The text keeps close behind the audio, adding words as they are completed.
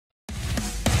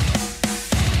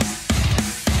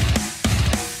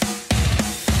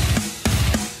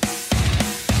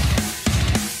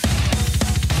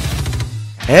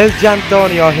El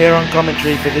Jantonio here on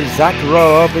commentary for the Zac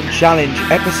Rowe Open Challenge,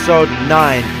 episode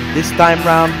 9. This time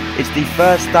round, it's the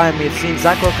first time we have seen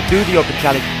Zac Rowe do the Open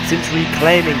Challenge since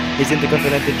reclaiming his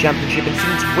Intercontinental Championship and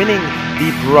since winning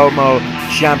the Promo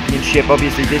Championship.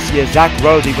 Obviously this year, Zac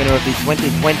Rowe, the winner of the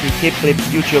 2020 Kickflips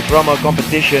YouTube Promo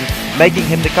competition, making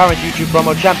him the current YouTube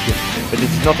Promo Champion. But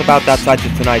it's not about that side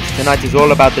of tonight. Tonight is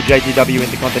all about the JTW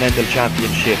Intercontinental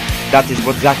Championship. That is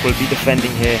what Zac will be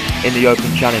defending here in the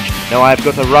Open Challenge. Now I've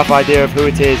got a rough idea of who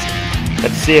it is.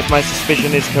 Let's see if my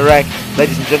suspicion is correct.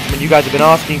 Ladies and gentlemen, you guys have been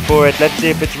asking for it. Let's see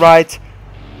if it's right.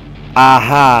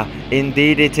 Aha,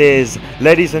 indeed it is.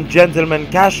 Ladies and gentlemen,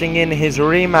 cashing in his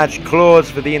rematch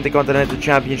clause for the Intercontinental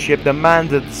Championship, the man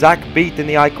that Zac beat in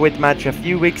the I Quit match a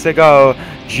few weeks ago,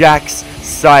 Jax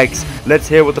Sykes. Let's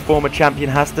hear what the former champion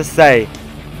has to say.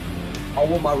 I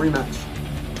want my rematch.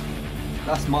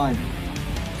 That's mine.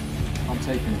 I'm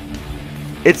taking it.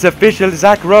 It's official,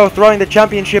 Zac Rowe throwing the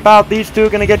championship out. These two are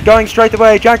going to get going straight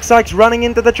away. Jax Sykes running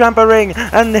into the tramper ring.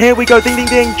 And here we go, ding ding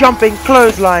ding, jumping,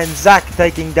 clothesline. Zac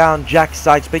taking down Jax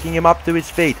Sykes, picking him up to his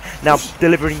feet. Now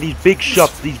delivering these big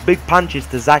shots, these big punches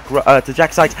to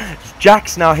Jax Sykes.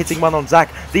 Jax now hitting one on Zac.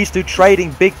 These two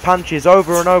trading big punches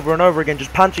over and over and over again,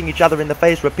 just punching each other in the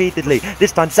face repeatedly.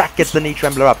 This time Zac gets the knee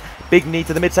trembler up. Big knee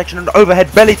to the midsection and overhead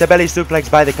belly-to-belly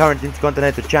suplex by the current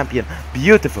Intercontinental Champion.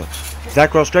 Beautiful.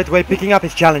 Zac Rowe straight away picking up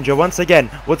his challenger once again.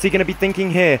 What's he going to be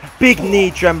thinking here? Big knee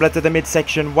trembler to the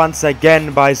midsection once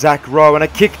again by Zac Rowe. And a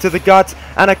kick to the gut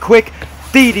and a quick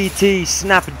DDT,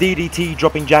 snap DDT,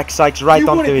 dropping Jax Sykes right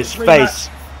onto his face.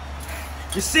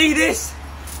 You see this?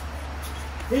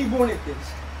 He wanted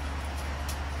this.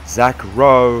 Zac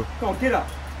Rowe. Come on, get up.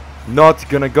 Not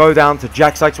gonna go down to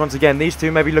Jax Sykes once again. These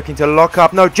two may be looking to lock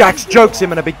up. No, Jax jokes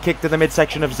him and a big kick to the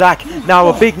midsection of Zac. Now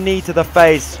a big knee to the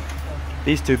face.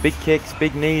 These two big kicks,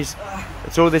 big knees.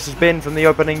 That's all this has been from the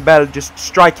opening bell. Just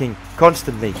striking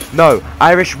constantly. No,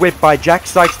 Irish whip by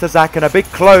Jax Sykes to Zac and a big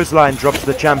clothesline drops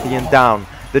the champion down.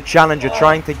 The challenger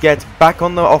trying to get back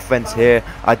on the offense here.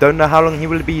 I don't know how long he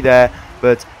will be there,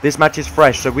 but this match is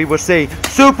fresh, so we will see.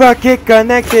 Super kick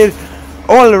connected.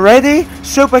 Already?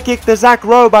 Super kick to Zac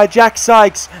Rowe by Jax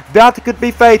Sykes. That could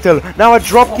be fatal. Now a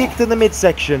drop kick to the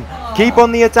midsection. Keep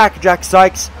on the attack, Jax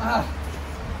Sykes.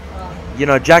 You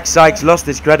know, Jax Sykes lost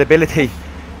his credibility.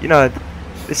 You know,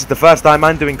 this is the first time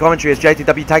I'm doing commentary as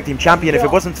JTW Tag Team Champion. If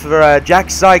it wasn't for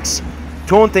Jax Sykes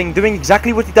taunting, doing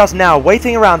exactly what he does now,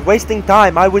 waiting around, wasting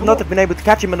time, I would not have been able to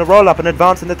catch him in the roll-up and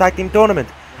advance in the tag team tournament.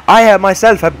 I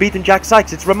myself have beaten Jax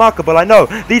Sykes. It's remarkable, I know.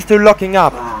 These two locking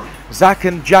up. Zac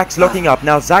and Jax locking up.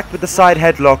 Now Zac with the side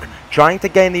headlock, trying to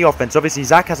gain the offense. Obviously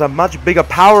Zac has a much bigger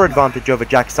power advantage over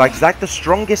Jax Sykes. Zac the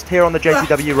strongest here on the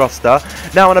JTW roster.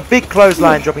 Now on a big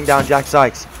clothesline dropping down Jax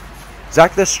Sykes.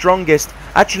 Zac the strongest.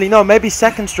 Actually no, maybe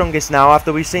second strongest now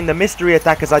after we've seen the mystery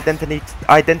attacker's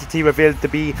identity revealed to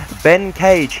be Ben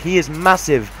Cage. He is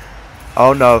massive.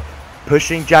 Oh no.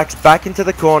 Pushing Jax back into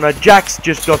the corner. Jax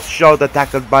just got shoulder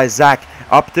tackled by Zac.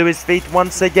 Up to his feet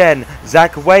once again.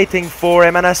 Zac waiting for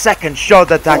him and a second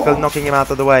shoulder tackle knocking him out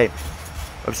of the way.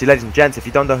 Obviously, ladies and gents, if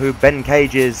you don't know who Ben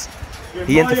Cage is,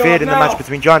 he interfered in the match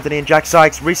between Jantonio and Jax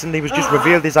Sykes. Recently was just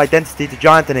revealed his identity to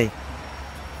Jantonio.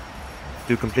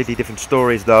 Two completely different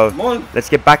stories though. Let's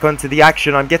get back onto the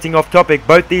action. I'm getting off topic.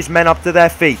 Both these men up to their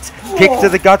feet. Kick to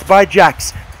the gut by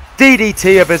Jax.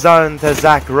 DDT of his own to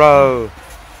Zac Rowe.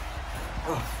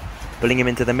 Pulling him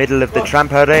into the middle of the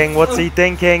tramper ring. What's he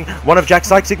thinking? One of Jax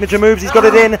Sykes' signature moves. He's got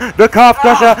it in. The calf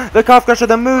crusher. The calf crusher.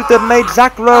 The move that made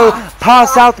Zac Rowe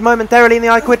pass out momentarily in the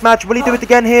I Quit match. Will he do it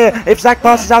again here? If Zac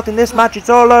passes out in this match,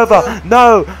 it's all over.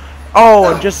 No.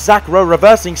 Oh, and just Zac Rowe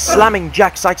reversing, slamming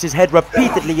Jax Sykes' head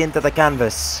repeatedly into the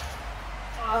canvas.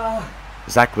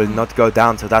 Zac will not go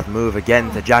down to that move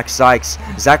again to Jax Sykes.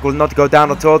 Zac will not go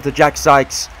down at all to Jax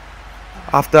Sykes.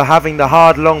 After having the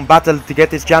hard, long battle to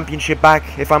get his championship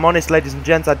back, if I'm honest, ladies and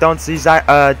gents, I don't see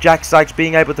Jax Sykes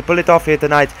being able to pull it off here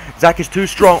tonight. Zac is too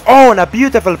strong. Oh, and a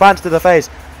beautiful punch to the face.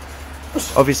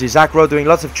 Obviously, Zac Rowe doing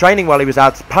lots of training while he was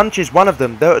out. Punch is one of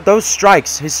them. Those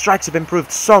strikes, his strikes have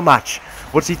improved so much.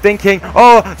 What's he thinking?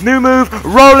 Oh, new move,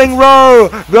 Rolling Row.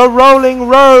 The Rolling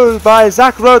Row by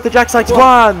Zac Rowe to Jax Sykes.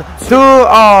 1, 2.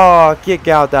 Oh, kick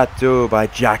out that 2 by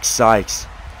Jax Sykes.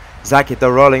 Zac hit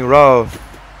the Rolling Row.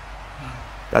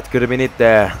 That could have been it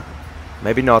there.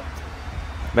 Maybe not.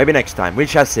 Maybe next time. We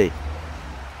shall see.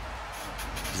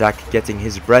 Zac getting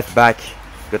his breath back.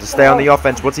 Got to stay on the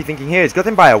offense. What's he thinking here? He's got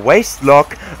him by a waist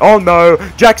lock. Oh no.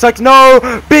 Jax Sykes,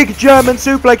 no. Big German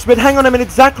suplex. But hang on a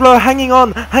minute. Zac Rowe hanging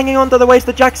on to the waist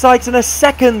of Jax Sykes. And a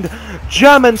second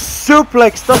German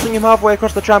suplex, tossing him halfway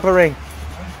across the tramper ring.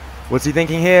 What's he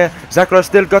thinking here? Zac Rowe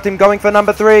still got him going for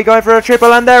number 3, going for a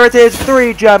triple, and there it is.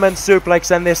 3 German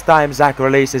suplex, and this time Zac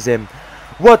releases him.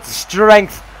 What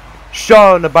strength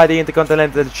shown by the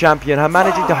Intercontinental Champion, her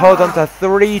managing to hold on to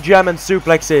 3 German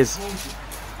suplexes.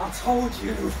 I told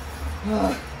you.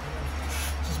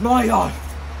 This is my yard.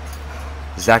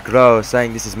 Zac Rowe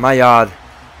saying this is my yard.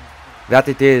 That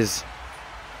it is.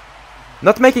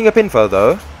 Not making a pinfall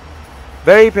though.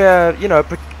 Very, you know,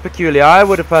 peculiar. I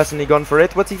would have personally gone for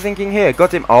it. What's he thinking here?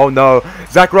 Got him. Oh no.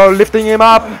 Zac Rowe lifting him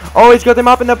up. Oh, he's got him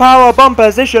up in the power bomb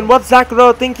position. What's Zac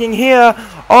Rowe thinking here?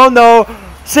 Oh no.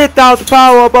 Sit out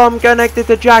power bomb connected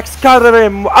to Jax. Cover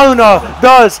him. Oh no.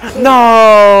 Does.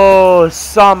 No.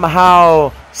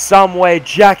 Somehow, some way,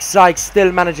 Jax Sykes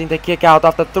still managing to kick out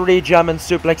after 3 German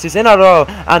suplexes in a row.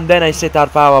 And then a sit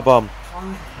out power bomb.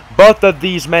 Both of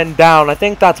these men down. I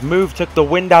think that move took the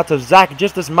wind out of Zac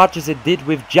just as much as it did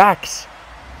with Jax.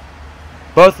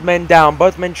 Both men down,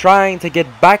 both men trying to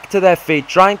get back to their feet,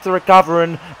 trying to recover,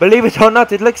 and believe it or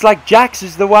not, it looks like Jax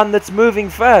is the one that's moving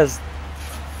first.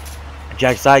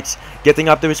 Jax Sykes getting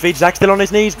up to his feet, Zac still on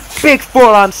his knees, big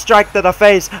forearm strike to the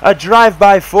face, a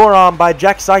drive-by forearm by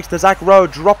Jax Sykes to Zac Rowe,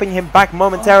 dropping him back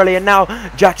momentarily, and now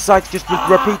Jax Sykes just with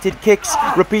repeated kicks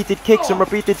and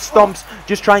repeated stomps,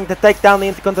 just trying to take down the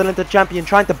Intercontinental Champion,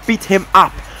 trying to beat him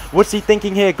up. What's he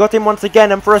thinking here? Got him once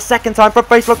again, and for a second time for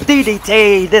facelock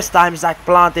DDT. This time Zac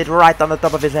planted right on the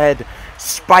top of his head.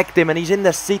 Spiked him, and he's in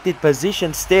the seated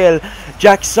position still.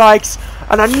 Jax Sykes,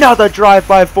 and another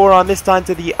drive-by forearm, this time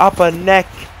to the upper neck.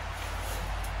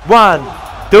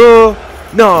 1, 2,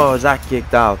 no, Zac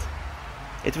kicked out.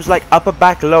 It was like upper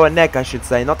back, lower neck, I should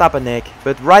say, not upper neck,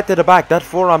 but right to the back. That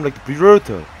forearm looked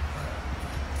brutal.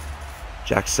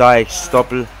 Jax Sykes, stop.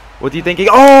 What are you thinking?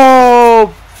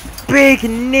 Oh! Big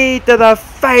knee to the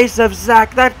face of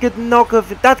Zac. That could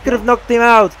have knocked him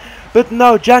out. But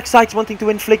no, Jax Sykes wanting to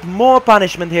inflict more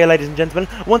punishment here, ladies and gentlemen.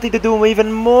 Wanting to do him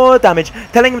even more damage.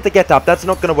 Telling him to get up. That's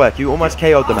not going to work. You almost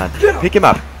KO'd the man. Pick him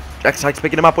up. Jax Sykes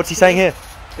picking him up. What's he saying here?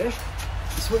 This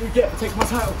is what you get for taking my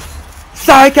title.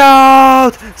 Psych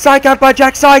out! Psych out by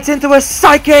Jax Sykes into a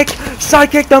side kick!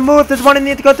 Side kick, the move that's won in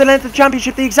the Intercontinental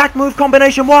Championship. The exact move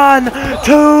combination. 1,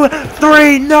 2,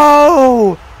 3,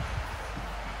 no!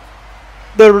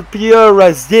 The pure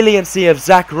resiliency of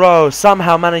Zac Rowe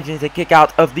somehow managing to kick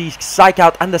out of the psych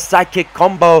out and the side kick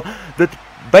combo that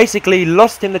basically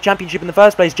lost him the championship in the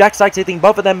first place. Jax Sykes hitting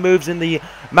both of them moves in the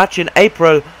match in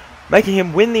April, making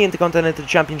him win the Intercontinental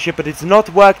Championship, but it's not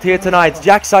worked here tonight.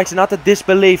 Jax Sykes in utter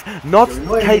disbelief. He's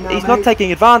not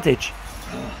taking advantage.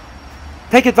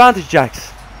 Take advantage,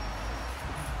 Jax.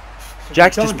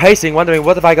 Jax just pacing, wondering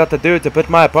what have I got to do to put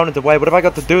my opponent away? What have I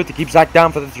got to do to keep Zac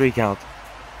down for the 3 count?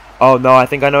 Oh no, I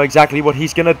think I know exactly what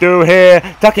he's gonna do here.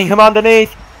 Tucking him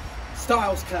underneath.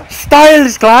 Styles clash.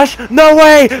 Styles clash? No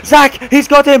way! Zac, he's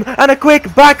got him, and a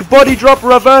quick back body drop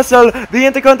reversal. The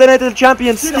Intercontinental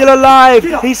Champion still alive.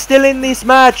 He's still in this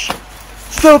match.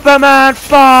 Superman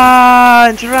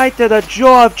punch right to the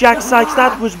jaw of Jax Sykes.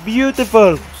 That was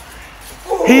beautiful.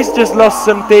 He's just lost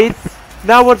some teeth.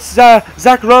 Now what's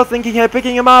Zac Rowe thinking here?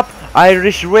 Picking him up.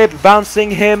 Irish whip, bouncing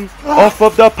him off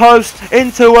of the post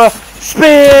into a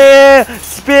spear.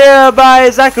 Spear by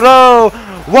Zac Rowe.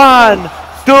 1,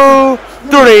 2,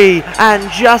 3,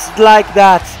 and just like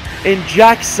that, in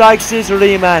Jax Sykes'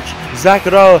 rematch, Zac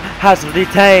Rowe has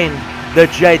retained the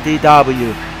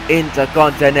JTW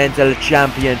Intercontinental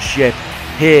Championship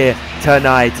here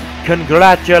tonight.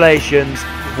 Congratulations.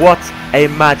 What a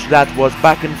match that was,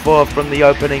 back and forth from the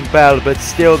opening bell, but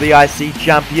still the IC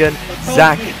champion,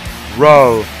 Zac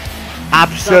Rowe.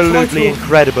 Absolutely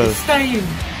incredible. Staying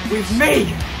with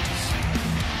me.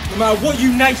 No matter what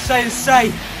you naysayers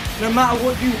say, no matter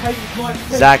what you hate my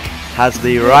face. Zac has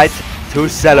the right to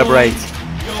celebrate.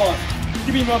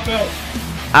 Give me my belt.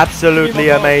 Absolutely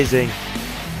amazing.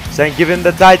 Saying give him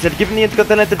the title, give him the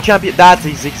Intercontinental Champion. That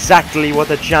is exactly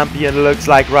what a champion looks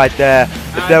like right there.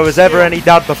 If there was ever any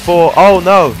doubt before. Oh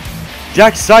no.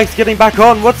 Jax Sykes getting back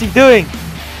on. What's he doing?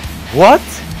 What?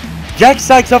 Jax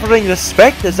Sykes offering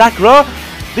respect to Zac Rowe.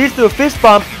 These two fist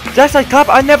bump. Jax Sykes clap.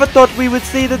 I never thought we would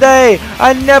see the day.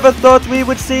 I never thought we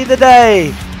would see the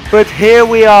day. But here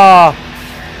we are.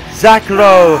 Zac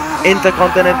Rowe,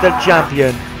 Intercontinental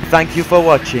Champion. Thank you for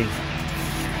watching.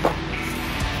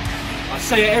 I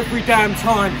say it every damn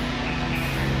time.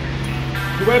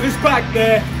 Whoever's back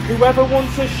there, whoever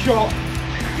wants a shot,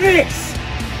 this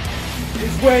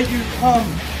is where you come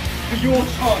for your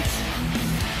chance.